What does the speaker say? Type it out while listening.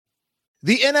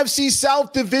The NFC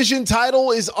South Division title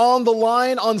is on the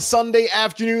line on Sunday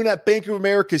afternoon at Bank of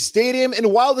America Stadium.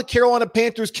 And while the Carolina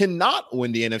Panthers cannot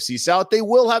win the NFC South, they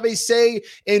will have a say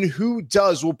in who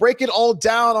does. We'll break it all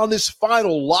down on this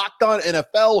final Locked On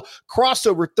NFL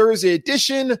crossover Thursday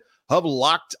edition of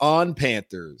Locked On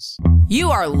Panthers.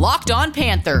 You are Locked On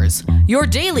Panthers, your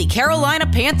daily Carolina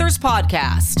Panthers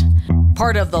podcast.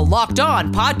 Part of the Locked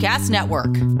On Podcast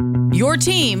Network. Your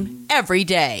team every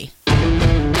day.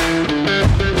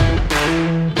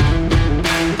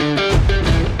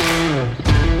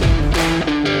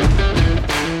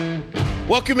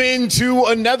 Welcome into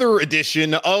another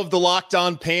edition of the Locked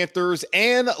On Panthers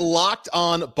and Locked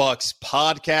On Bucks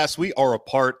podcast. We are a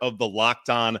part of the Locked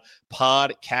On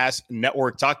Podcast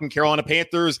Network, talking Carolina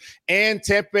Panthers and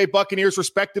Tampa Bay Buccaneers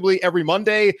respectively every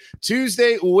Monday,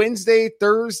 Tuesday, Wednesday,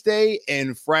 Thursday,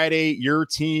 and Friday. Your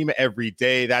team every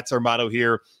day. That's our motto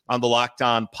here on the Locked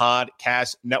On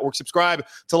Podcast Network. Subscribe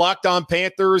to Locked On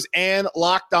Panthers and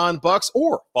Locked On Bucks,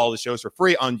 or follow the shows for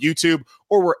free on YouTube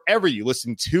or wherever you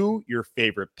listen to your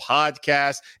favorite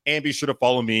podcast. And be sure to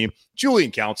follow me,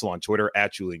 Julian Council, on Twitter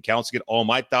at Julian Council. Get all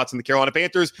my thoughts on the Carolina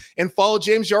Panthers, and follow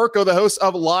James Yarko, the host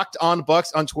of Locked On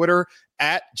Bucks, on Twitter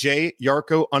at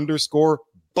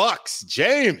JYarko_Bucks.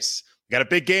 James, we got a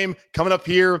big game coming up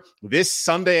here this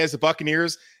Sunday as the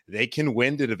Buccaneers, they can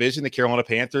win the division. The Carolina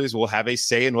Panthers will have a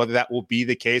say in whether that will be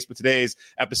the case. But today's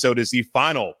episode is the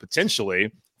final, potentially,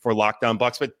 for Locked On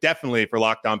Bucks, but definitely for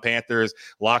Locked On Panthers.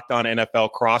 Locked On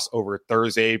NFL crossover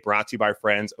Thursday, brought to you by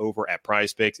friends over at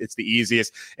PrizePicks. It's the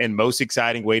easiest and most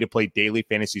exciting way to play daily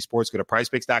fantasy sports. Go to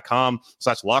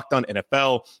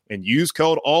PrizePicks.com/LockedOnNFL and use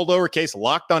code all lowercase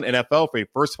LockedOnNFL for a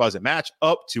first deposit match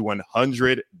up to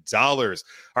 $100.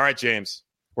 All right, James,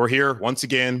 we're here once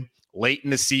again late in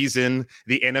the season.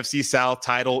 The NFC South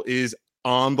title is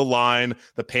on the line.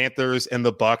 The Panthers and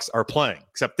the Bucks are playing,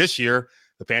 except this year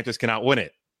the Panthers cannot win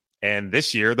it. And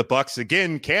this year, the Bucks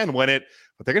again can win it,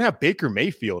 but they're going to have Baker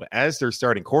Mayfield as their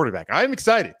starting quarterback. I'm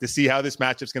excited to see how this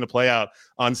matchup's going to play out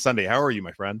on Sunday. How are you,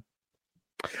 my friend?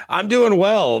 I'm doing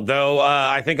well, though.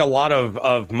 I think a lot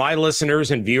of my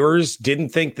listeners and viewers didn't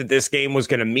think that this game was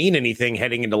going to mean anything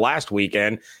heading into last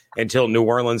weekend until New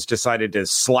Orleans decided to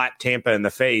slap Tampa in the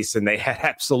face, and they had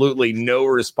absolutely no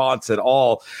response at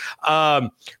all.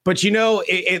 But, you know,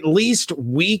 at least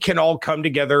we can all come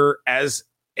together as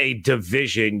a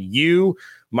division. You,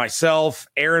 myself,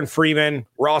 Aaron Freeman,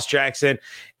 Ross Jackson,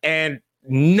 and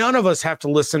none of us have to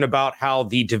listen about how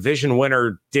the division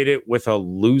winner did it with a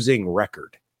losing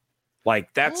record.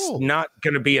 Like, that's not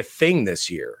going to be a thing this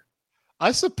year.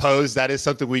 I suppose that is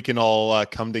something we can all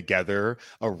come together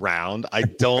around. I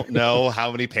don't know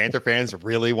how many Panther fans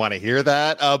really want to hear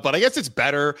that, but I guess it's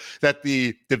better that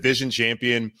the division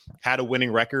champion had a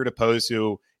winning record opposed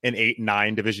to an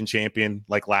 8-9 division champion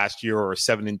like last year, or a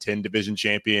 7-10 division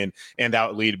champion. And that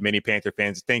would lead many Panther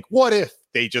fans to think, what if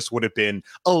they just would have been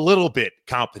a little bit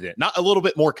competent, not a little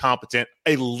bit more competent,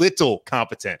 a little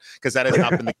competent, because that has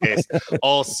not been the case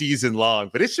all season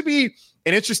long. But it should be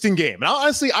an interesting game. And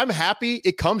honestly, I'm happy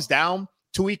it comes down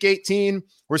to week 18.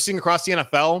 We're seeing across the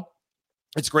NFL,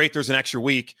 it's great there's an extra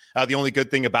week. The only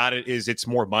good thing about it is it's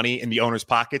more money in the owner's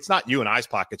pockets, not you and I's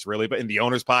pockets really, but in the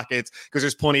owner's pockets, because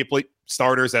there's plenty of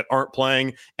starters that aren't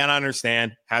playing. And I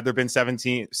understand, had there been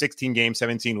 16 games,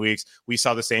 17 weeks, we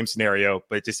saw the same scenario,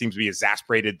 but it just seems to be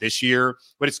exasperated this year.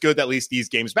 But it's good that at least these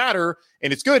games matter.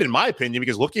 And it's good, in my opinion,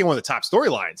 because looking at one of the top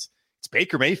storylines, it's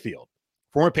Baker Mayfield,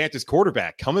 former Panthers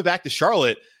quarterback, coming back to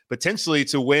Charlotte, potentially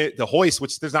to win the hoist,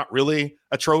 which there's not really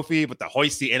a trophy, but the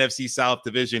hoist the NFC South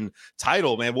Division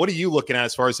title. Man, what are you looking at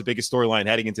as far as the biggest storyline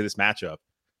heading into this matchup?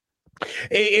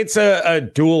 It's a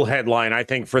dual headline, I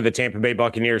think, for the Tampa Bay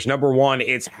Buccaneers. Number one,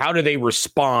 it's how do they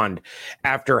respond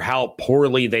after how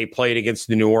poorly they played against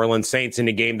the New Orleans Saints in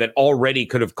a game that already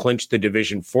could have clinched the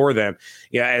division for them.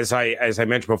 Yeah, as I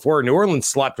mentioned before, New Orleans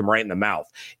slapped them right in the mouth,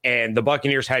 and the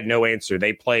Buccaneers had no answer.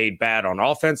 They played bad on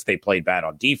offense. They played bad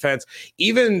on defense.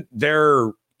 Even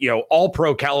their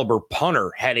all-pro caliber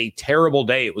punter had a terrible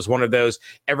day. It was one of those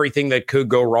everything that could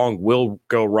go wrong will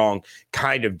go wrong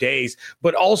kind of days.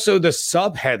 But also the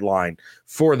sub-headline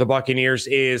for the Buccaneers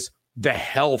is the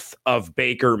health of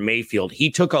Baker Mayfield. He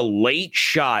took a late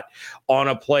shot on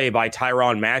a play by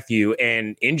Tyrann Mathieu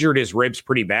and injured his ribs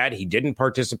pretty bad. He didn't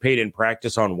participate in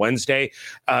practice on Wednesday.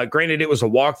 Granted, it was a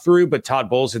walkthrough, but Todd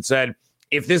Bowles had said,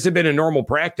 if this had been a normal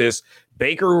practice,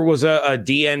 Baker was a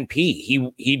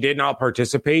DNP. He did not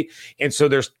participate. And so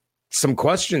there's some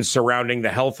questions surrounding the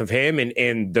health of him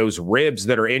and those ribs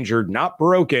that are injured, not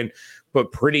broken,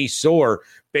 but pretty sore.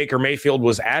 Baker Mayfield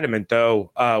was adamant,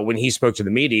 though, when he spoke to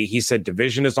the media. He said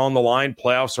division is on the line.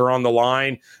 Playoffs are on the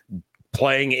line.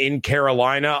 playing in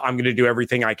Carolina. I'm going to do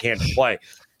everything I can to play.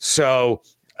 So,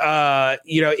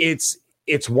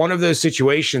 it's one of those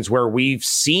situations where we've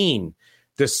seen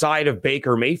the side of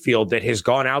Baker Mayfield that has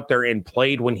gone out there and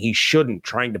played when he shouldn't,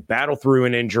 trying to battle through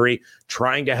an injury,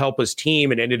 trying to help his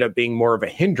team, and ended up being more of a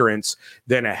hindrance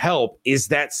than a help. Is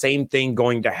that same thing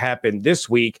going to happen this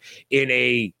week in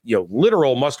a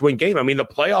literal must-win game? I mean, the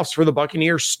playoffs for the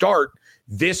Buccaneers start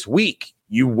this week.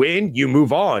 You win, you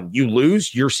move on. You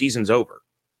lose, your season's over.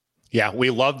 Yeah, we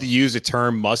love to use the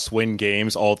term must-win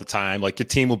games all the time. Like, your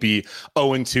team will be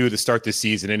 0-2 to start the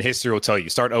season, and history will tell you,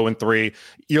 start 0-3,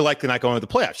 you're likely not going to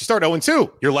the playoffs. You start 0-2,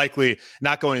 you're likely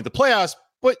not going to the playoffs,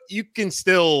 but you can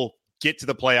still get to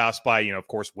the playoffs by, of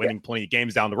course, winning plenty of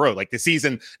games down the road. Like, the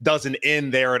season doesn't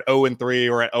end there at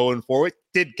 0-3 or at 0-4. It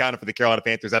did kind of for the Carolina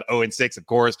Panthers at 0-6, of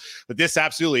course. But this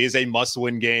absolutely is a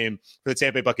must-win game for the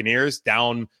Tampa Bay Buccaneers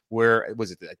down where,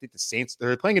 was it? I think the Saints,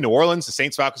 they're playing in New Orleans, the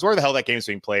Saints Falcons, where the hell that game is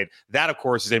being played. That, of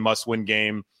course, is a must-win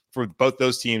game for both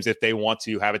those teams if they want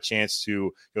to have a chance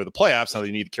to go to the playoffs. Now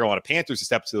they need the Carolina Panthers to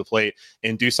step to the plate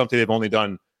and do something they've only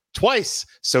done twice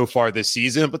so far this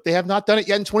season, but they have not done it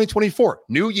yet in 2024.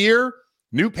 New year,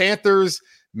 new Panthers,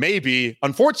 maybe.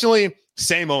 Unfortunately,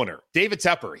 same owner, David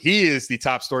Tepper. He is the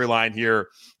top storyline here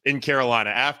in Carolina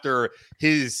after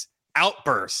his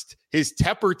outburst, his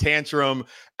Tepper tantrum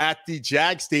at the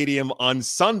Jag Stadium on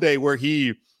Sunday, where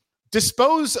he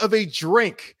disposed of a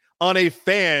drink on a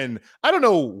fan. I don't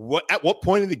know at what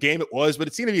point in the game it was, but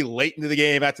it seemed to be late into the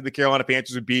game after the Carolina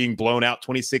Panthers were being blown out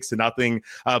 26-0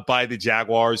 by the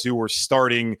Jaguars, who were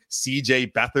starting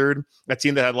CJ Beathard, a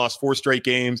team that had lost 4 straight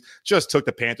games, just took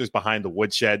the Panthers behind the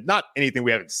woodshed. Not anything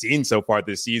we haven't seen so far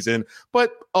this season,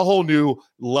 but a whole new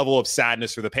level of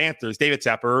sadness for the Panthers. David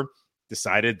Tepper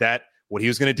decided that what he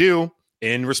was going to do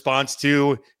in response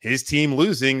to his team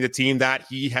losing, the team that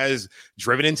he has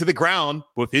driven into the ground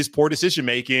with his poor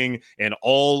decision-making and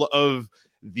all of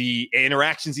the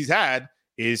interactions he's had,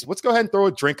 is let's go ahead and throw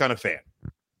a drink on a fan.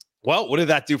 Well, what did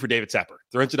that do for David Tepper?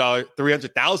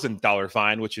 $300,000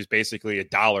 fine, which is basically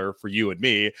 $1 for you and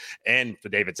me, and for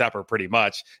David Tepper pretty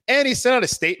much. And he sent out a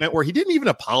statement where he didn't even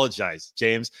apologize,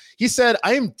 James. He said,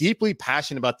 "I am deeply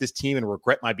passionate about this team and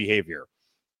regret my behavior."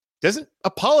 Doesn't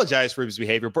apologize for his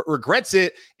behavior, but regrets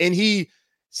it. And he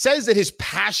says that his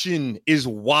passion is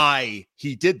why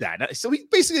he did that. So he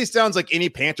basically sounds like any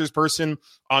Panthers person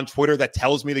on Twitter that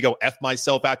tells me to go F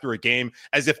myself after a game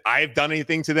as if I've done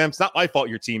anything to them. It's not my fault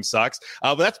your team sucks.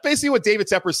 But that's basically what David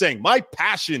Tepper is saying. My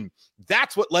passion,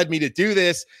 that's what led me to do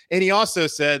this. And he also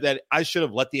said that I should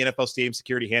have let the NFL stadium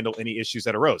security handle any issues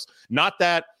that arose. Not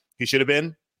that he should have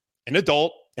been an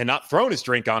adult and not thrown his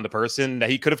drink on the person, that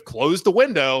he could have closed the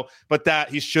window, but that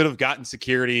he should have gotten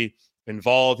security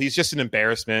involved. He's just an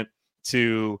embarrassment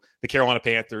to the Carolina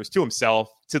Panthers, to himself,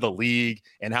 to the league,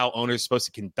 and how owners are supposed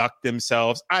to conduct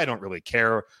themselves. I don't really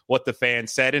care what the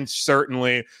fans said. And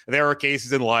certainly there are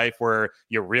cases in life where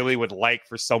you really would like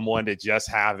for someone to just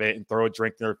have it and throw a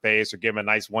drink in their face or give them a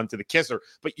nice one to the kisser,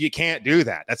 but you can't do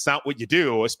that. That's not what you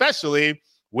do, especially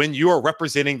when you are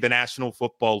representing the National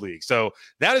Football League. So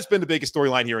that has been the biggest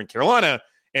storyline here in Carolina.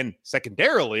 And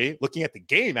secondarily, looking at the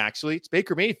game, actually, it's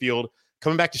Baker Mayfield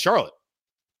coming back to Charlotte.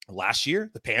 Last year,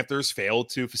 the Panthers failed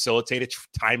to facilitate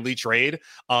a timely trade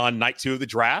on night 2 of the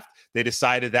draft. They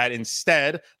decided that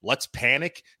instead, let's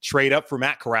panic, trade up for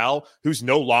Matt Corral, who's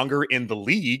no longer in the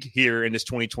league here in this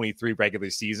 2023 regular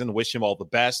season. Wish him all the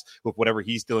best with whatever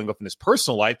he's dealing with in his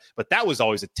personal life. But that was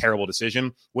always a terrible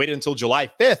decision. Waited until July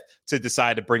 5th to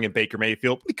decide to bring in Baker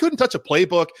Mayfield. We couldn't touch a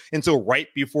playbook until right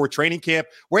before training camp,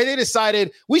 where they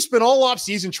decided we spent all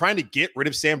offseason trying to get rid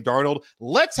of Sam Darnold.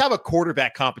 Let's have a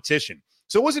quarterback competition.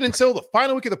 So it wasn't until the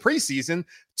final week of the preseason,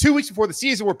 2 weeks before the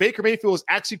season, where Baker Mayfield was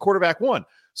actually quarterback 1.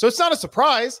 So it's not a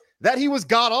surprise that he was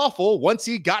god-awful once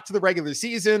he got to the regular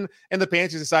season, and the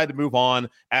Panthers decided to move on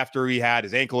after he had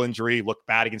his ankle injury, looked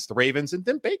bad against the Ravens, and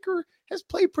then Baker has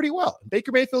played pretty well. And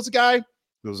Baker Mayfield's a guy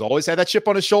who's always had that chip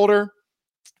on his shoulder,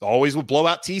 always would blow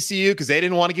out TCU because they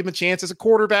didn't want to give him a chance as a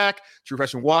quarterback. True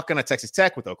freshman walk-on at Texas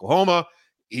Tech with Oklahoma.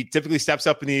 He typically steps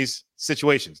up in these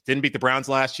situations. Didn't beat the Browns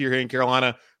last year here in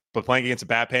Carolina, but playing against a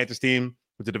bad Panthers team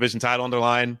with the division title on their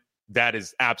line, that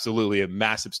is absolutely a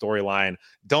massive storyline.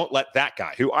 Don't let that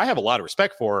guy, who I have a lot of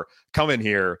respect for, come in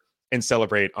here and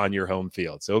celebrate on your home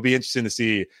field. So it'll be interesting to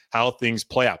see how things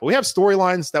play out. But we have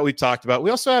storylines that we've talked about. We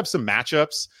also have some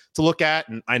matchups to look at.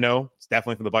 And I know it's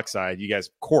definitely from the Bucs side. You guys,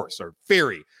 of course, are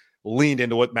very leaned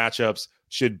into what matchups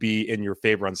should be in your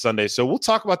favor on Sunday. So we'll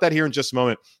talk about that here in just a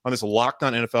moment on this Locked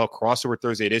On NFL crossover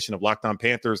Thursday edition of Locked On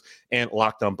Panthers and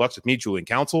Locked On Bucs with me, Julian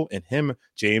Council, and him,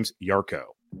 James Yarko.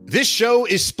 This show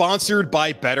is sponsored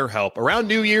by BetterHelp. Around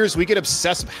New Year's, we get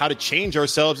obsessed with how to change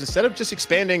ourselves instead of just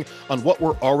expanding on what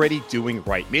we're already doing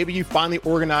right. Maybe you finally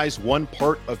organize one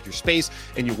part of your space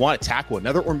and you want to tackle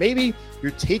another, or maybe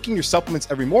you're taking your supplements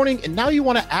every morning and now you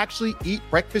want to actually eat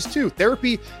breakfast too.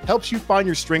 Therapy helps you find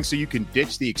your strengths so you can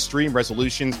ditch the extreme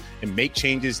resolutions and make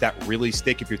changes that really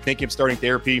stick. If you're thinking of starting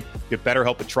therapy, give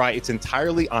BetterHelp a try. It's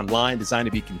entirely online, designed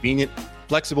to be convenient,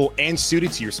 flexible, and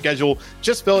suited to your schedule.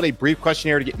 Just fill out a brief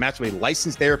questionnaire to get matched with a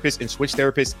licensed therapist and switch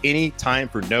therapists anytime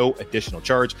for no additional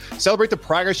charge. Celebrate the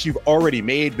progress you've already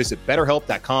made. Visit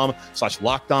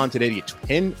BetterHelp.com/LockedOn today to get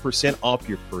 10% off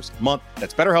your first month.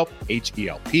 That's BetterHelp,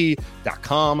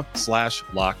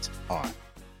 HELP.com/LockedOn.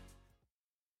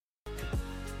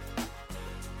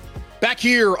 Back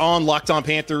here on Locked On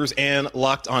Panthers and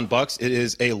Locked On Bucks, it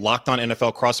is a Locked On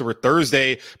NFL crossover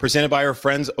Thursday presented by our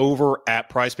friends over at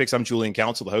Prize Picks. I'm Julian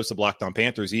Council, the host of Locked On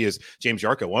Panthers. He is James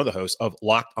Yarko, one of the hosts of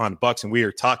Locked On Bucks, and we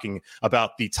are talking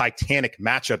about the Titanic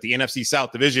matchup. The NFC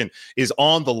South Division is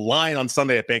on the line on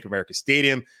Sunday at Bank of America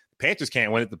Stadium. The Panthers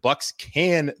can't win it. The Bucks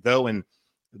can, though, and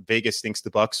Vegas thinks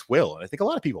the Bucks will. And I think a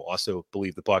lot of people also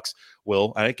believe the Bucks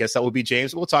will. I guess that would be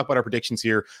James. We'll talk about our predictions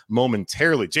here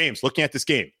momentarily. James, looking at this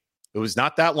game, it was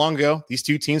not that long ago. These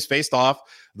two teams faced off.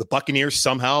 The Buccaneers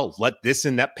somehow let this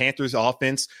and that Panthers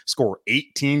offense score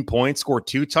 18 points, score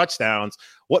 2 touchdowns.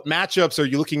 What matchups are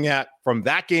you looking at from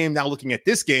that game, now looking at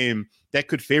this game, that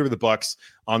could favor the Bucks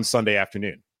on Sunday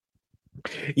afternoon?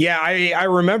 Yeah, I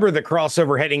remember the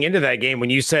crossover heading into that game when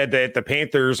you said that the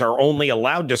Panthers are only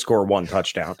allowed to score 1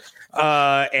 touchdown.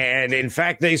 And in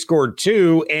fact, they scored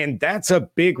 2. And that's a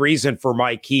big reason for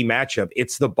my key matchup.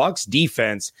 It's the Bucks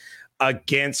defense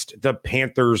against the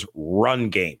Panthers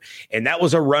run game. And that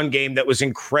was a run game that was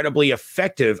incredibly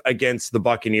effective against the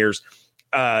Buccaneers.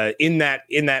 In that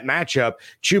matchup,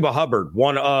 Chuba Hubbard,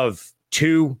 one of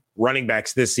 2 running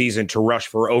backs this season to rush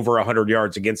for over 100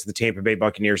 yards against the Tampa Bay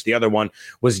Buccaneers. The other one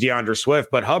was DeAndre Swift,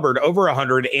 but Hubbard over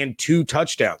 102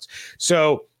 touchdowns.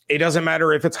 So it doesn't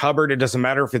matter if it's Hubbard. It doesn't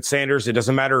matter if it's Sanders. It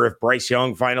doesn't matter if Bryce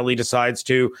Young finally decides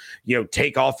to,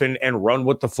 take off and run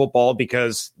with the football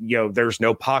because, there's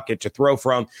no pocket to throw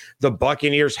from. The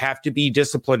Buccaneers have to be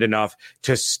disciplined enough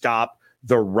to stop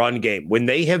the run game. When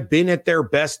they have been at their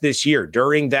best this year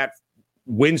during that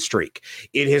win streak,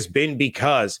 it has been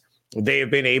because they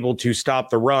have been able to stop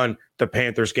the run, the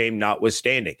Panthers game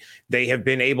notwithstanding. They have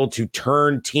been able to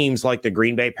turn teams like the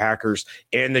Green Bay Packers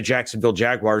and the Jacksonville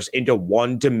Jaguars into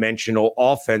one-dimensional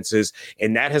offenses,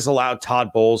 and that has allowed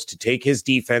Todd Bowles to take his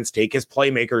defense, take his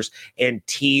playmakers, and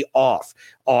tee off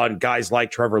on guys like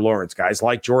Trevor Lawrence, guys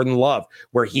like Jordan Love,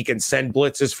 where he can send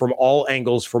blitzes from all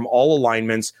angles, from all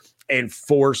alignments, and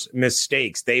force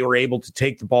mistakes. They were able to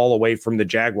take the ball away from the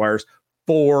Jaguars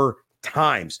 4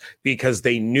 times because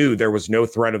they knew there was no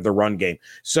threat of the run game.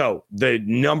 So the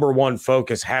number one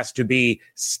focus has to be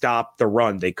stop the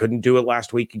run. They couldn't do it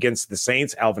last week against the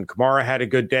Saints. Alvin Kamara had a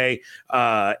good day,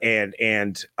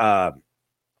 and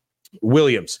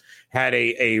Williams had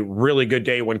a really good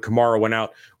day when Kamara went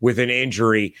out with an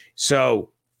injury. So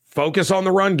focus on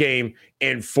the run game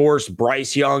and force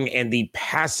Bryce Young and the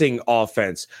passing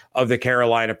offense of the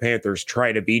Carolina Panthers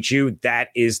try to beat you. That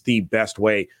is the best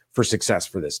way for success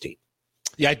for this team.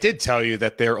 Yeah, I did tell you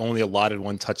that they're only allotted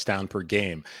 1 touchdown per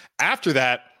game. After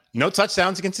that, no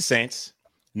touchdowns against the Saints,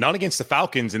 none against the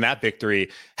Falcons in that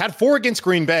victory. Had 4 against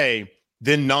Green Bay,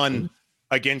 then none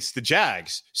against the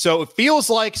Jags. So it feels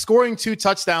like scoring 2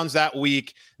 touchdowns that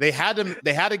week. They had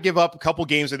to give up a couple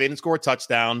games where they didn't score a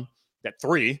touchdown. At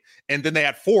 3, and then they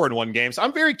had 4 in one game. So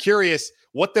I'm very curious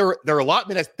what their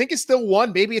allotment, I think, is still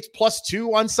 1. Maybe it's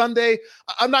 +2 on Sunday.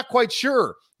 I'm not quite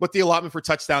sure what the allotment for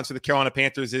touchdowns for the Carolina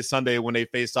Panthers is Sunday when they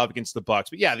face off against the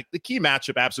Bucs. But yeah, the key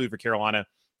matchup absolutely for Carolina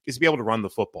is to be able to run the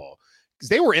football because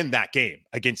they were in that game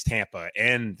against Tampa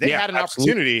and they had an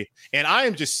opportunity. And I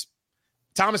am just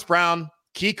Thomas Brown,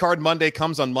 key card Monday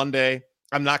comes on Monday.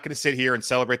 I'm not going to sit here and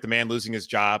celebrate the man losing his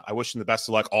job. I wish him the best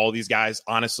of luck. All these guys,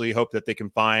 honestly, hope that they can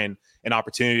find an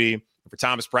opportunity for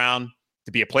Thomas Brown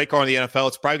to be a play caller in the NFL.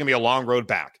 It's probably going to be a long road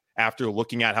back after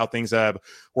looking at how things have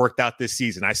worked out this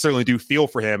season. I certainly do feel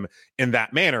for him in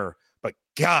that manner. But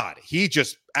God, he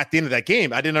just, at the end of that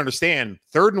game, I didn't understand.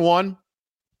 3rd and 1.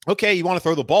 Okay, you want to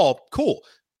throw the ball. Cool.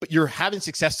 But you're having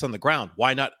success on the ground.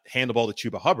 Why not hand the ball to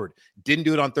Chuba Hubbard? Didn't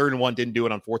do it on 3rd and 1. Didn't do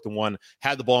it on 4th and 1.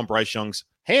 Had the ball in Bryce Young's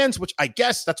hands, which I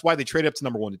guess that's why they traded up to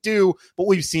number 1 to do. But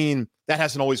we've seen that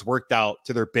hasn't always worked out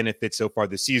to their benefit so far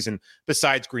this season.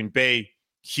 Besides Green Bay,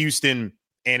 Houston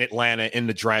and Atlanta in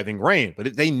the driving rain.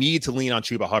 But they need to lean on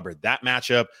Chuba Hubbard. That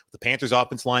matchup, the Panthers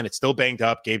offense line, it's still banged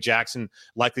up. Gabe Jackson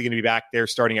likely going to be back there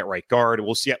starting at right guard.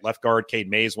 We'll see at left guard. Cade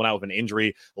Mays went out with an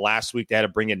injury last week. They had to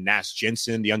bring in Nash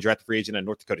Jensen, the undrafted free agent at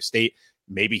North Dakota State.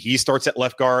 Maybe he starts at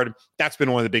left guard. That's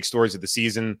been one of the big stories of the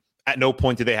season. At no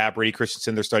point did they have Brady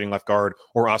Christensen, their starting left guard,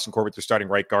 or Austin Corbett, their starting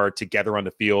right guard, together on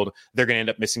the field. They're going to end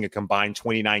up missing a combined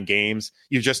 29 games.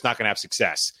 You're just not going to have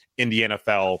success in the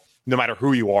NFL, no matter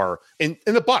who you are. And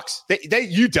the Bucs,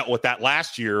 you dealt with that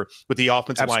last year with the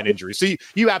offensive line injury. So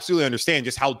you absolutely understand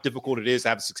just how difficult it is to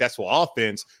have a successful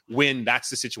offense when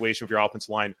that's the situation with your offensive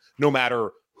line, no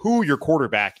matter who your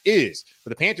quarterback is.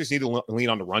 But the Panthers need to lean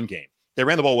on the run game. They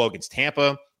ran the ball well against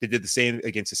Tampa. They did the same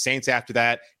against the Saints after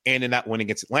that, and in that win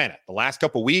against Atlanta. The last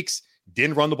couple of weeks,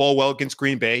 didn't run the ball well against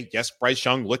Green Bay. Yes, Bryce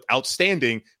Young looked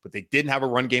outstanding, but they didn't have a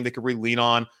run game they could really lean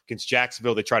on. Against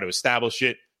Jacksonville, they tried to establish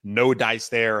it. No dice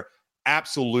there.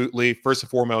 Absolutely, first and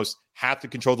foremost, have to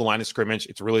control the line of scrimmage.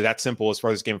 It's really that simple as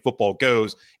far as this game of football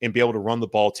goes, and be able to run the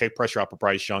ball, take pressure off of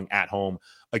Bryce Young at home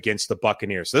against the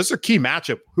Buccaneers. So this is a key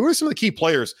matchup. Who are some of the key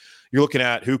players you're looking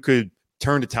at who could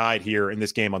turn the tide here in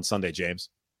this game on Sunday, James?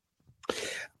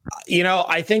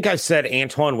 I think I've said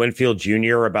Antoine Winfield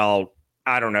Jr. about,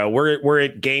 I don't know, we're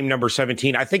at game number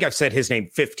 17. I think I've said his name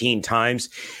 15 times.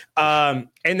 And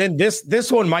then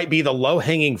this one might be the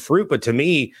low-hanging fruit, but to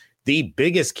me, the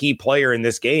biggest key player in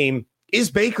this game is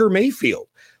Baker Mayfield.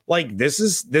 Like, this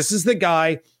is the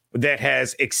guy that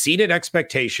has exceeded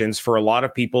expectations for a lot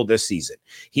of people this season.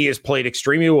 He has played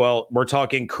extremely well. We're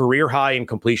talking career high in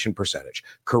completion percentage,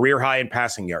 career high in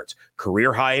passing yards,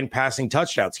 career high in passing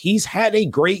touchdowns. He's had a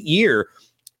great year,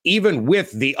 even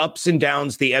with the ups and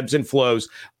downs, the ebbs and flows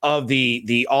of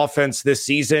the offense this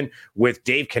season, with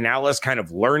Dave Canales kind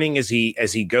of learning as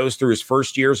he goes through his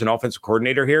first year as an offensive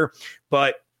coordinator here.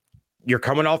 But you're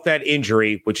coming off that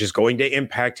injury, which is going to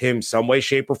impact him some way,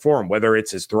 shape, or form, whether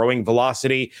it's his throwing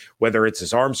velocity, whether it's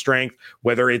his arm strength,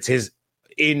 whether it's his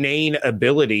inane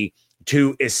ability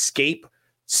to escape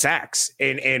sacks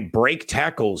and break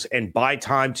tackles and buy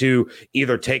time to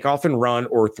either take off and run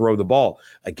or throw the ball.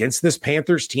 Against this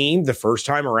Panthers team, the first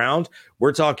time around,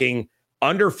 we're talking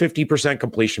under 50%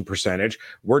 completion percentage.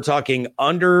 We're talking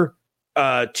under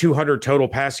 200 total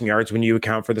passing yards when you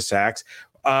account for the sacks.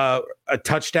 A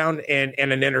touchdown and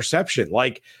an interception.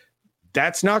 Like,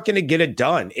 that's not going to get it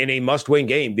done in a must-win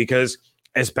game, because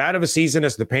as bad of a season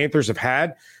as the Panthers have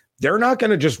had, they're not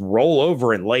going to just roll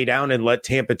over and lay down and let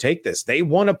Tampa take this. They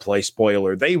want to play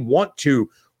spoiler. They want to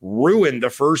ruin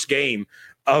the first game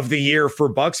of the year for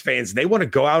Bucs fans. They want to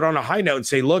go out on a high note and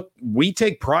say, look, we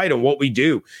take pride in what we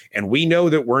do, and we know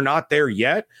that we're not there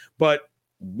yet, but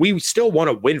we still want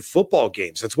to win football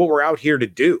games. That's what we're out here to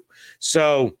do.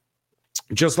 So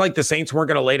just like the Saints weren't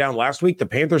going to lay down last week, the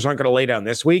Panthers aren't going to lay down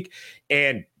this week.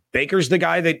 And Baker's the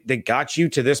guy that got you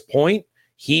to this point.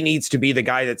 He needs to be the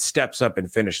guy that steps up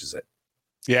and finishes it.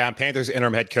 Yeah, and Panthers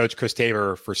interim head coach Chris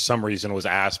Tabor, for some reason, was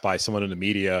asked by someone in the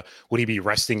media, would he be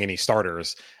resting any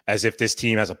starters, as if this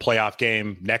team has a playoff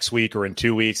game next week or in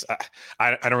 2 weeks.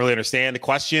 I don't really understand the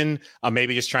question.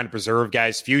 Maybe just trying to preserve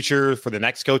guys' future for the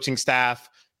next coaching staff.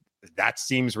 That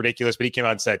seems ridiculous, but he came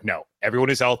out and said, no, everyone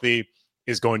is healthy,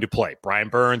 is going to play. Brian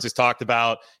Burns has talked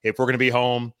about, if we're going to be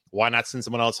home, why not send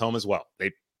someone else home as well?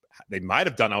 They might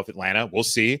have done that with Atlanta. We'll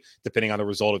see, depending on the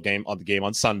result of the game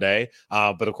on Sunday.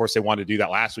 But of course, they wanted to do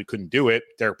that last week, couldn't do it.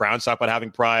 Derek Brown's talked about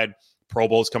having pride. Pro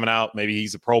Bowl's coming out. Maybe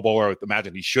he's a Pro Bowler. I would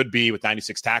imagine he should be, with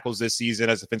 96 tackles this season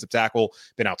as defensive tackle.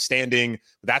 Been outstanding.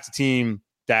 But that's a team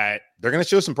that they're going to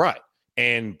show some pride.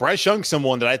 And Bryce Young's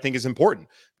someone that I think is important,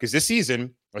 because this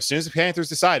season, as soon as the Panthers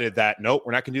decided that, nope,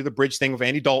 we're not going to do the bridge thing with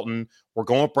Andy Dalton, we're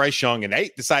going with Bryce Young, and they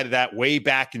decided that way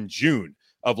back in June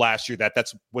of last year,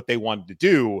 that's what they wanted to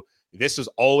do. This was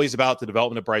always about the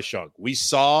development of Bryce Young. We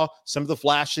saw some of the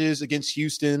flashes against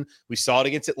Houston. We saw it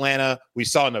against Atlanta. We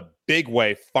saw it in a big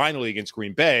way finally against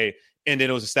Green Bay, and then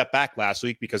it was a step back last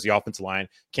week because the offensive line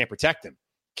can't protect him.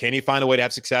 Can he find a way to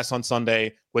have success on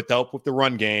Sunday with help with the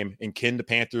run game? And can the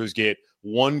Panthers get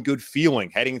one good feeling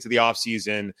heading into the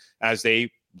offseason as they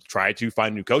try to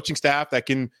find new coaching staff that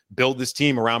can build this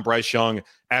team around Bryce Young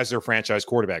as their franchise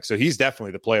quarterback? So he's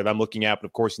definitely the player that I'm looking at, but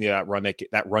of course, you need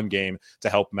that run game to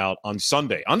help him out on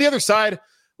Sunday. On the other side,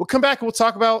 we'll come back and we'll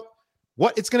talk about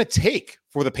what it's going to take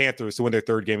for the Panthers to win their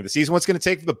third game of the season. What's going to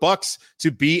take for the Bucs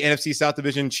to be NFC South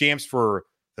Division champs for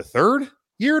the third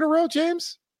year in a row,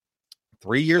 James?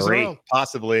 3 years in a row,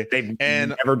 possibly. They've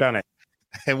never done it.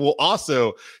 And we'll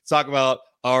also talk about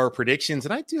our predictions.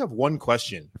 And I do have one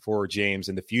question for James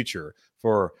in the future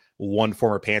for one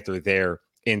former Panther there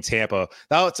in Tampa.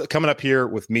 Now it's coming up here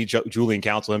with me, Julian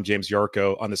Council, him, James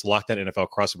Yarko, on this Locked On NFL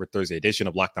Crossover Thursday edition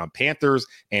of Locked On Panthers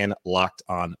and Locked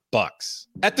On Bucks.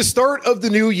 At the start of the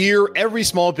new year, every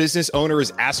small business owner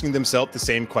is asking themselves the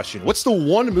same question. What's the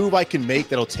one move I can make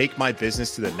that'll take my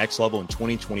business to the next level in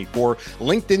 2024?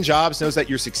 LinkedIn Jobs knows that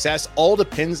your success all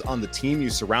depends on the team you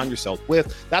surround yourself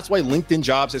with. That's why LinkedIn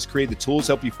Jobs has created the tools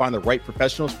to help you find the right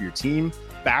professionals for your team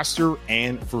faster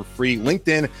and for free.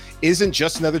 LinkedIn isn't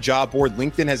just another job board.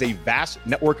 LinkedIn has a vast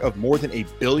network of more than 1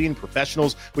 billion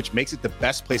professionals, which makes it the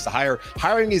best place to hire.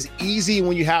 Hiring is easy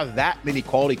when you have that many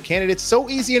quality candidates. So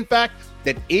easy, in fact,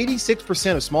 that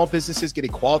 86% of small businesses get a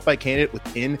qualified candidate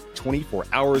within 24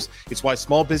 hours. It's why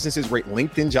small businesses rate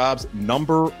LinkedIn Jobs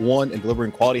 #1 in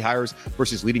delivering quality hires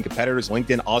versus leading competitors.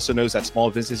 LinkedIn also knows that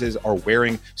small businesses are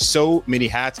wearing so many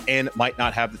hats and might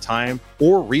not have the time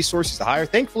or resources to hire.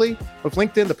 Thankfully, with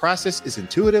LinkedIn, the process is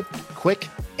intuitive, quick,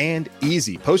 and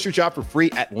easy. Post your job for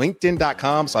free at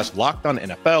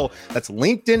linkedin.com/lockedonnfl. That's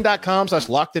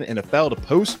linkedin.com/lockedonnfl to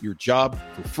post your job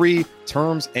for free.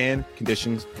 Terms and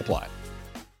conditions apply.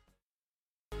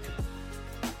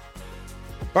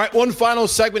 All right, one final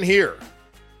segment here.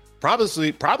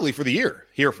 Probably for the year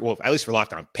here, well, at least for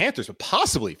Locked On Panthers, but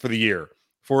possibly for the year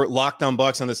for Locked On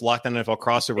Bucks on this Locked On NFL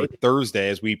crossover Thursday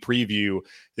as we preview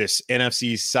this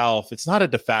NFC South. It's not a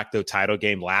de facto title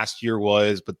game. Last year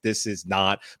was, but this is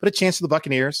not. But a chance for the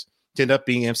Buccaneers to end up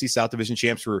being NFC South Division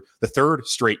champs for the third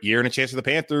straight year, and a chance for the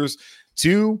Panthers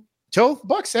to tell the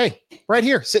Bucks, hey, right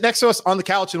here, sit next to us on the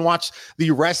couch and watch the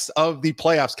rest of the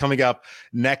playoffs coming up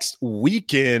next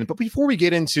weekend. But before we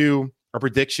get into our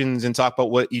predictions and talk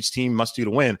about what each team must do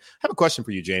to win, I have a question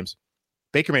for you, James.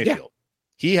 Baker Mayfield,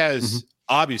 he has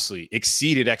obviously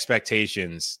exceeded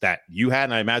expectations that you had,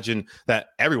 and I imagine that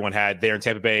everyone had there in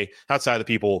Tampa Bay, outside of the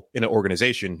people in an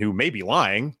organization who may be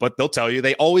lying, but they'll tell you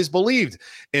they always believed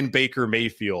in Baker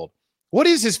Mayfield. What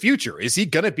is his future? Is he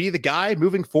going to be the guy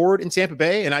moving forward in Tampa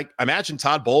Bay? And I imagine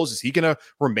Todd Bowles, is he going to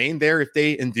remain there if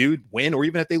they indeed win or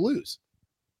even if they lose?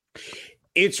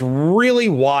 It's really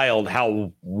wild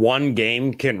how one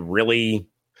game can really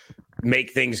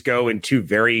make things go in two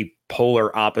very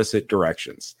polar opposite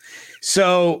directions.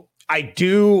 So I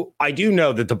do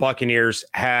know that the Buccaneers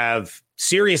have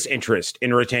serious interest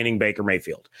in retaining Baker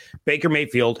Mayfield. Baker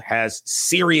Mayfield has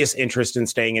serious interest in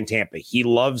staying in Tampa. He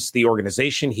loves the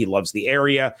organization. He loves the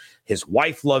area. His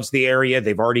wife loves the area.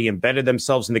 They've already embedded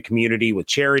themselves in the community with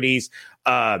charities,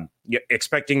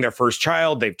 expecting their first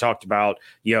child. They've talked about,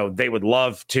 they would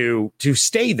love to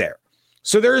stay there.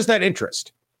 So there is that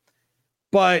interest.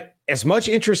 But as much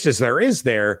interest as there is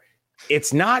there,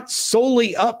 it's not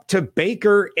solely up to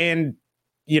Baker and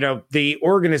the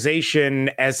organization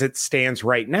as it stands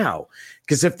right now.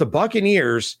 Because if the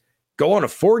Buccaneers go on a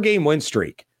 4-game win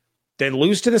streak, then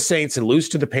lose to the Saints and lose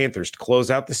to the Panthers to close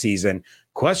out the season,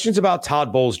 questions about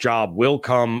Todd Bowles' job will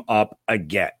come up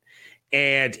again.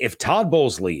 And if Todd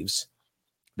Bowles leaves,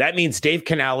 that means Dave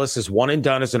Canales is one and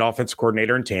done as an offensive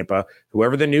coordinator in Tampa.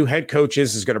 Whoever the new head coach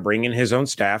is going to bring in his own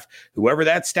staff. Whoever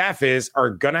that staff is are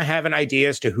going to have an idea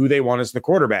as to who they want as the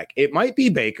quarterback. It might be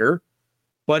Baker,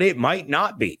 but it might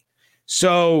not be.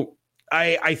 So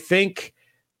I think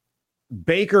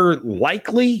Baker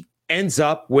likely ends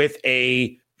up with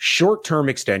a short-term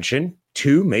extension,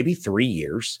 2, maybe 3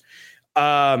 years.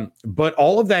 But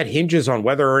all of that hinges on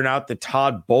whether or not the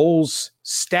Todd Bowles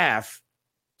staff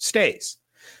stays.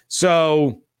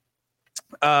 So,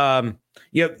 I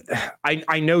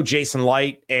know Jason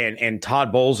Light and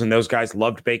Todd Bowles and those guys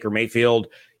loved Baker Mayfield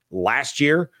last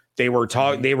year. They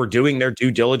were doing their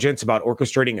due diligence about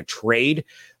orchestrating a trade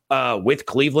with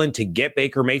Cleveland to get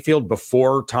Baker Mayfield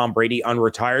before Tom Brady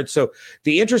unretired. So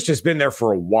the interest has been there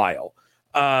for a while,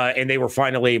 and they were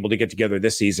finally able to get together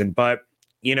this season. But,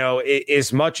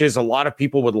 as much as a lot of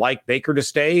people would like Baker to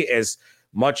stay, as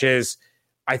much as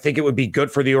I think it would be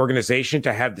good for the organization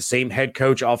to have the same head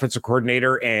coach, offensive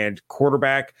coordinator, and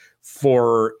quarterback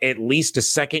for at least a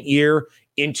second year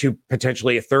into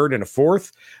potentially a third and a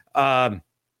fourth. A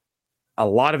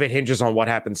lot of it hinges on what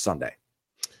happens Sunday.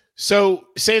 So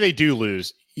say they do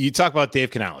lose. You talk about Dave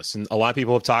Canales, and a lot of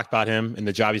people have talked about him and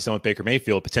the job he's done with Baker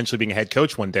Mayfield, potentially being a head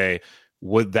coach one day.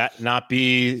 Would that not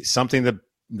be something that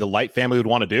the Light family would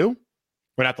want to do?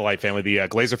 Well, not the Light family, the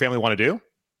Glazer family want to do?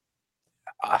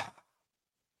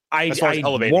 I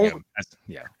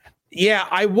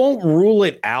won't rule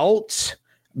it out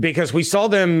because we saw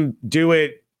them do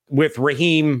it with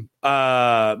Raheem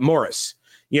Morris.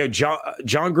 John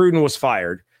Gruden was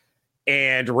fired,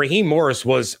 and Raheem Morris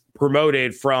was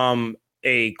promoted from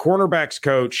a cornerbacks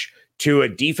coach to a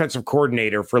defensive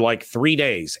coordinator for like 3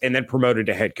 days and then promoted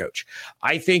to head coach.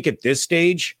 I think at this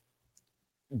stage,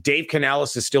 Dave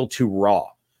Canales is still too raw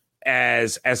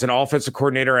as an offensive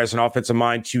coordinator, as an offensive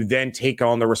mind, to then take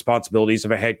on the responsibilities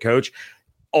of a head coach.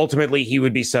 Ultimately, he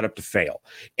would be set up to fail.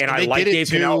 And I like Dave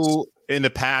Canales in the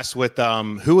past with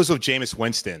who was with Jameis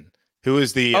Winston? Who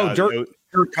is the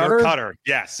Dirk Cutter? Dirk Cutter.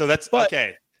 Yeah, so that's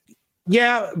okay.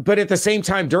 Yeah, but at the same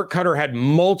time, Dirk Cutter had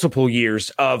multiple years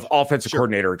of offensive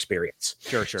coordinator experience.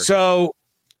 Sure. So,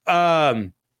 I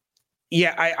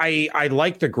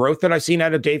like the growth that I've seen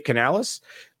out of Dave Canales,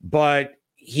 but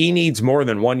he needs more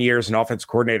than 1 year as an offensive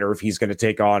coordinator if he's going to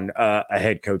take on a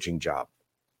head coaching job.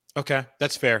 Okay,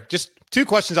 that's fair. Just two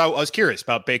questions. I was curious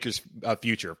about Baker's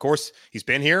future. Of course, he's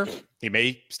been here. He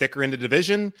may stick her in the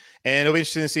division, and it'll be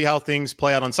interesting to see how things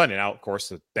play out on Sunday. Now, of course,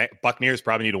 the Buccaneers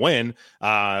probably need to win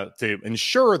to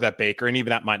ensure that Baker, and even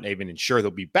that might even ensure they'll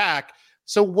be back.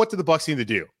 So what do the Bucs need to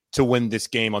do to win this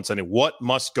game on Sunday? What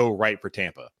must go right for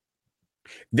Tampa?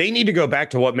 They need to go back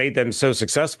to what made them so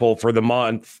successful for the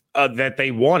month that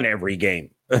they won every game.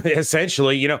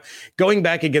 Essentially, going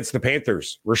back against the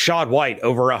Panthers, Rachaad White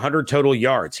over 100 total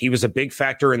yards. He was a big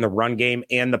factor in the run game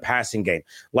and the passing game.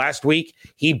 Last week,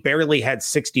 he barely had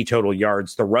 60 total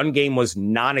yards. The run game was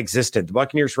non-existent. The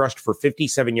Buccaneers rushed for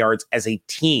 57 yards as a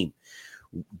team.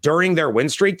 During their win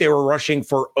streak, they were rushing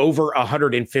for over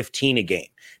 115 a game.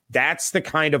 That's the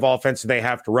kind of offense they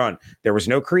have to run. There was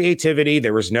no creativity.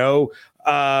 There was no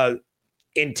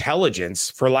intelligence,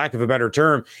 for lack of a better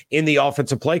term, in the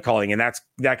offensive play calling. And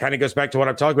that kind of goes back to what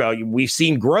I'm talking about. We've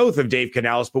seen growth of Dave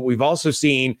Canales, but we've also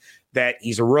seen that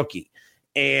he's a rookie.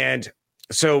 And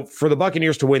so for the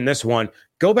Buccaneers to win this one,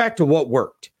 go back to what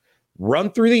worked.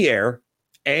 Run through the air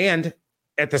and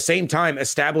at the same time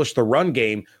establish the run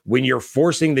game when you're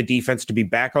forcing the defense to be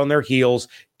back on their heels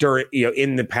during,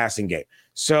 in the passing game.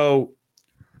 So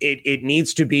it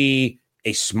needs to be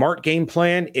a smart game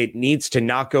plan. It needs to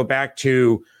not go back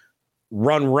to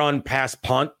run, pass,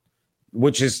 punt,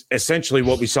 which is essentially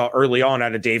what we saw early on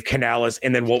out of Dave Canales,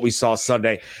 and then what we saw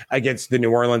Sunday against the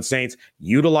New Orleans Saints.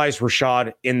 Utilize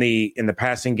Rachaad in the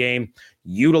passing game.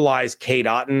 Utilize Cade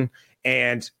Otton.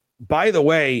 And by the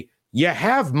way, you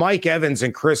have Mike Evans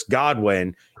and Chris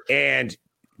Godwin, and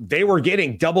they were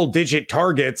getting double-digit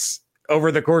targets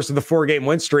over the course of the 4-game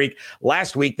win streak.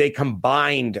 Last week, they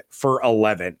combined for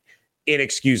 11.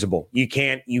 Inexcusable. You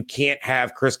can't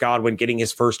have Chris Godwin getting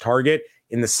his first target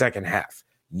in the second half.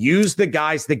 Use the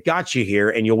guys that got you here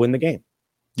and you'll win the game.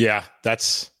 Yeah,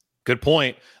 that's a good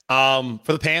point. For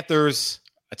the Panthers,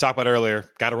 I talked about earlier,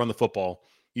 got to run the football.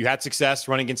 You had success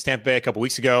running against Tampa Bay a couple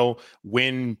weeks ago.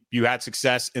 When you had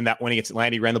success in that win against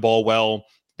Atlanta, you ran the ball well.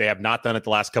 They have not done it the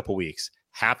last couple weeks.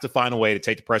 Have to find a way to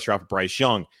take the pressure off of Bryce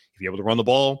Young. If you're able to run the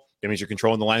ball, that means you're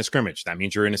controlling the line of scrimmage. That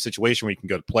means you're in a situation where you can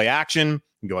go to play action,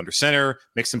 you can go under center,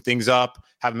 mix some things up,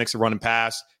 have a mix of run and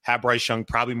pass, have Bryce Young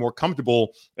probably more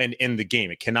comfortable and in the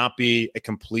game. It cannot be a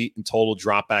complete and total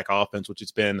drop back offense, which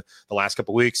it's been the last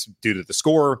couple of weeks due to the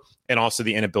score and also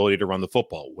the inability to run the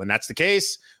football. When that's the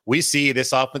case, we see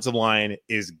this offensive line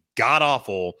is god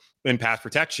awful in pass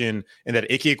protection, and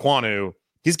that Ike Ekwonu,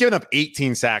 he's given up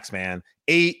 18 sacks, man.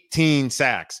 18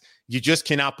 sacks. You just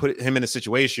cannot put him in a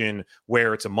situation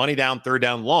where it's a money down, third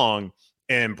down long,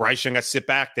 and Bryce Young got to sit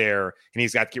back there, and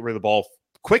he's got to get rid of the ball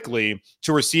quickly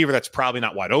to a receiver that's probably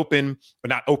not wide open, but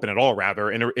not open at all,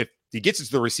 rather. And if he gets it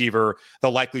to the receiver,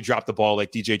 they'll likely drop the ball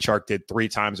like DJ Chark did 3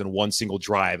 times in one single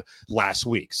drive last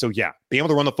week. So, yeah, being able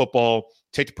to run the football,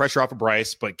 take the pressure off of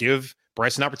Bryce, but give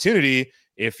Bryce an opportunity,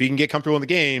 if he can get comfortable in the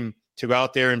game, to go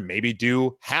out there and maybe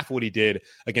do half what he did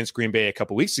against Green Bay a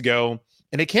couple weeks ago.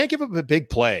 And they can't give up a big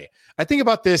play. I think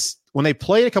about this when they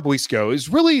played a couple weeks ago, is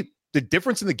really the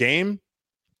difference in the game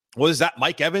was that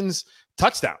Mike Evans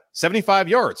touchdown, 75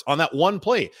 yards on that one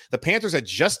play. The Panthers had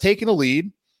just taken a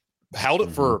lead, held it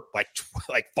for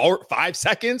like 5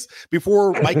 seconds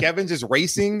before Mike Evans is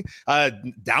racing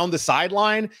down the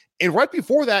sideline. And right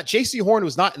before that, J.C. Horn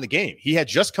was not in the game. He had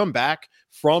just come back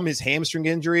from his hamstring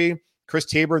injury. Chris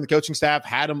Tabor and the coaching staff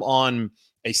had him on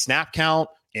a snap count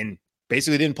and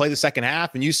basically didn't play the second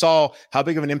half. And you saw how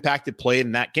big of an impact it played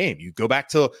in that game. You go back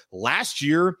to last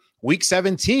year, week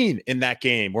 17 in that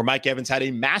game, where Mike Evans had a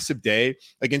massive day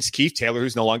against Keith Taylor,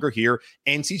 who's no longer here,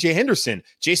 and CJ Henderson.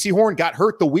 J.C. Horn got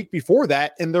hurt the week before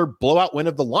that in their blowout win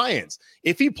of the Lions.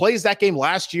 If he plays that game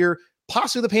last year,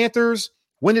 possibly the Panthers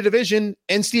win the division,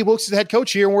 and Steve Wilkes is the head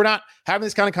coach here, and we're not having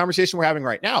this kind of conversation we're having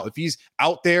right now. If he's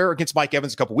out there against Mike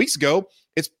Evans a couple weeks ago,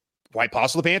 it's quite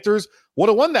possible the Panthers would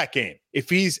have won that game if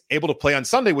he's able to play on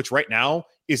Sunday, which right now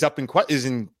is up in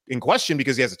question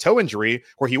because he has a toe injury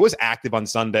where he was active on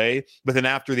Sunday. But then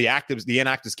after the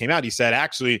inactives came out, he said,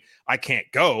 actually, I can't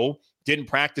go. Didn't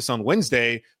practice on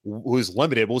Wednesday, was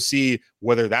limited. We'll see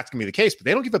whether that's going to be the case. But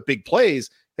they don't give up big plays.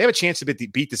 they have a chance to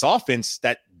beat this offense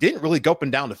that didn't really go up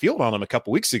and down the field on them a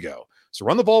couple weeks ago. So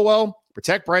run the ball well,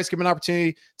 protect Bryce, give him an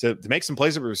opportunity to make some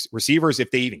plays with receivers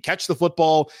if they even catch the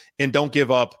football, and don't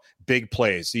give up big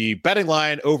plays. The betting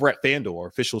line over at FanDuel, our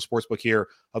official sportsbook here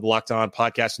of the Locked On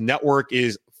Podcast Network,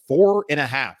 is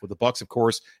 4.5, with the Bucs, of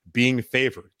course, being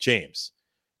favored. James,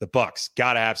 the Bucs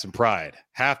got to have some pride,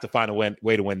 have to find a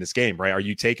way to win this game, right? Are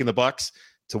you taking the Bucs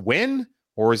to win,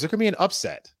 or is there going to be an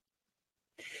upset?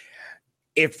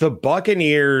 If the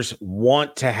Buccaneers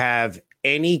want to have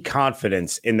any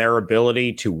confidence in their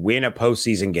ability to win a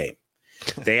postseason game,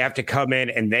 they have to come in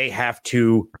and they have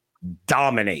to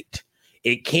dominate.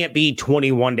 It can't be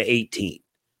 21-18.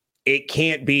 It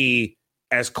can't be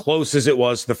as close as it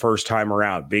was the first time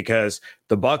around, because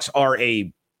the Bucs are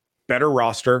a better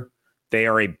roster. They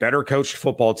are a better coached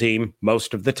football team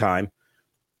most of the time.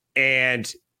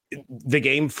 And the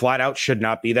game flat out should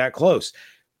not be that close.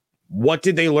 What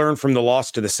did they learn from the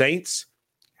loss to the Saints?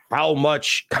 How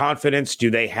much confidence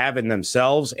do they have in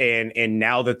themselves? And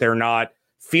now that they're not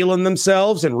feeling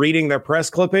themselves and reading their press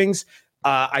clippings,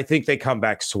 I think they come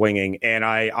back swinging. And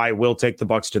I will take the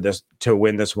Bucs to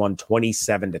win this one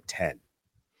 27-10.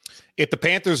 If the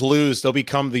Panthers lose, they'll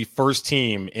become the first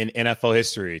team in NFL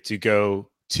history to go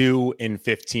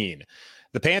 2-15.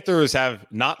 The Panthers have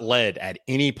not led at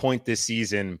any point this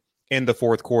season in the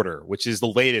fourth quarter, which is the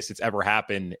latest it's ever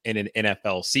happened in an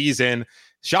NFL season.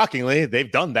 Shockingly, they've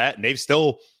done that, and they've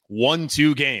still won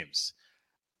 2 games.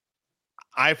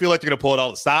 I feel like they're going to pull out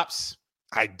all the stops.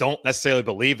 I don't necessarily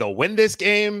believe they'll win this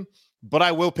game, but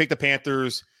I will pick the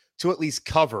Panthers to at least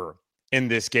cover in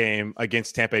this game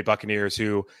against Tampa Bay Buccaneers,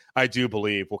 who I do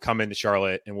believe will come into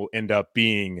Charlotte and will end up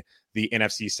being the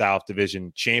NFC South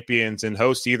Division champions and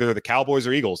host either the Cowboys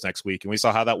or Eagles next week. And we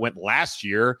saw how that went last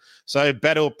year. So I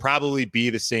bet it'll probably be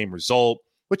the same result,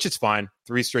 which is fine.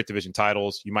 3 straight division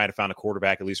titles. You might have found a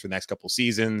quarterback at least for the next couple of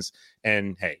seasons.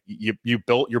 And hey,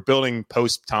 you're building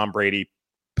post Tom Brady,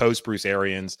 post Bruce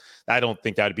Arians. I don't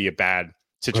think that would be a bad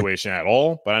situation at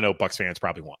all, but I know Bucs fans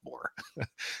probably want more.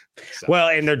 So. Well,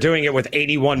 and they're doing it with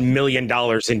 $81 million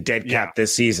in dead cap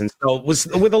this season. So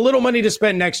with a little money to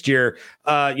spend next year,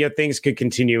 things could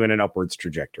continue in an upwards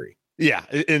trajectory. Yeah,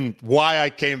 and why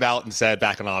I came out and said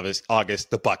back in August,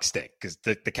 the Bucs stink, because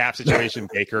the cap situation,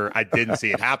 Baker, I didn't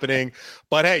see it happening.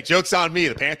 But hey, joke's on me.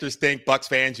 The Panthers stink. Bucs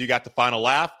fans, you got the final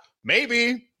laugh.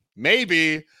 Maybe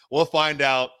we'll find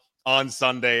out on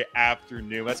Sunday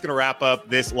afternoon. That's going to wrap up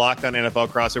this Locked On NFL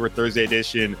Crossover Thursday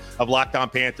edition of Locked On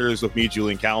Panthers with me,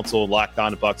 Julian Council, Locked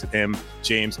On Bucs with him,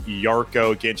 James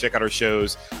Yarko. Again, check out our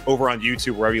shows over on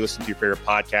YouTube, wherever you listen to your favorite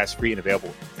podcast, free and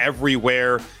available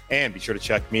everywhere. And be sure to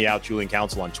check me out, Julian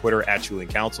Council, on Twitter at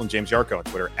Julian Council, and James Yarko on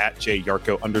Twitter at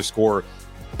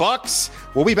JYarko_Bucs.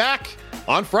 We'll be back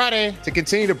on Friday to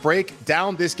continue to break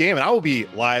down this game. And I will be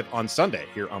live on Sunday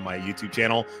here on my YouTube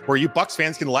channel, where you Bucs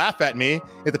fans can laugh at me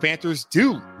if the Panthers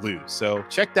do lose. So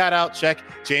check that out. Check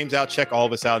James out. Check all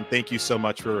of us out. And thank you so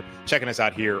much for checking us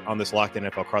out here on this Locked On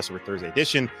NFL Crossover Thursday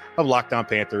edition of Locked On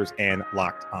Panthers and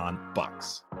Locked On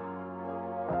Bucs.